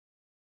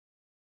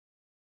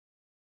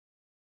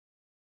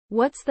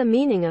What's the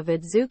meaning of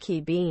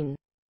adzuki bean?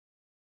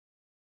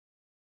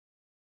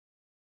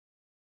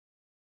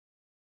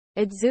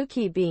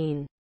 Adzuki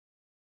bean.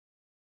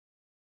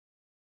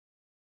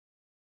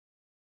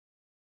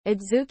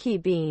 Adzuki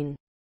bean.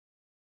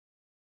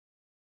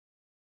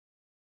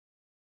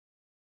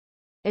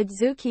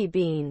 Adzuki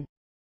bean.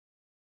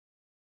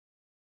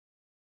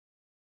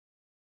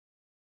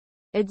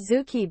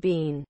 Adzuki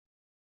bean.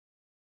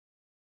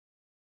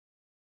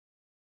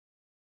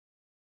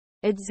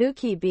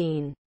 Adzuki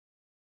bean.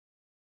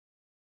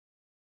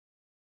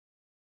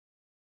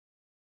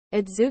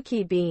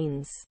 Adzuki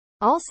beans,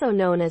 also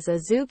known as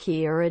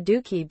adzuki or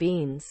adzuki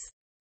beans,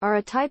 are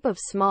a type of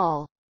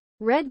small,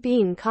 red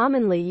bean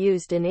commonly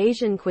used in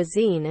Asian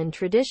cuisine and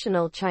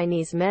traditional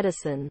Chinese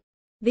medicine.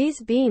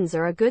 These beans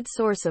are a good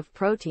source of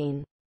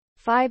protein,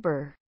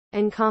 fiber,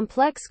 and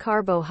complex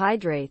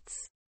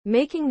carbohydrates,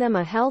 making them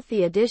a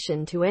healthy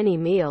addition to any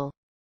meal.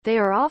 They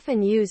are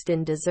often used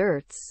in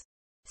desserts,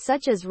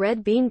 such as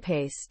red bean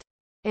paste,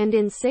 and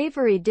in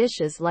savory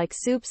dishes like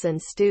soups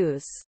and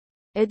stews.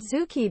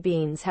 Adzuki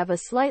beans have a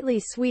slightly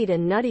sweet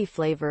and nutty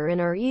flavor and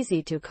are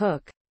easy to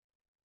cook.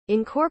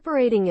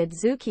 Incorporating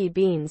adzuki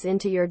beans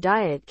into your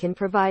diet can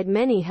provide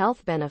many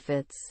health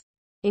benefits,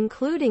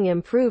 including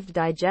improved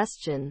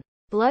digestion,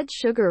 blood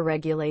sugar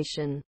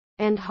regulation,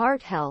 and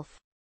heart health.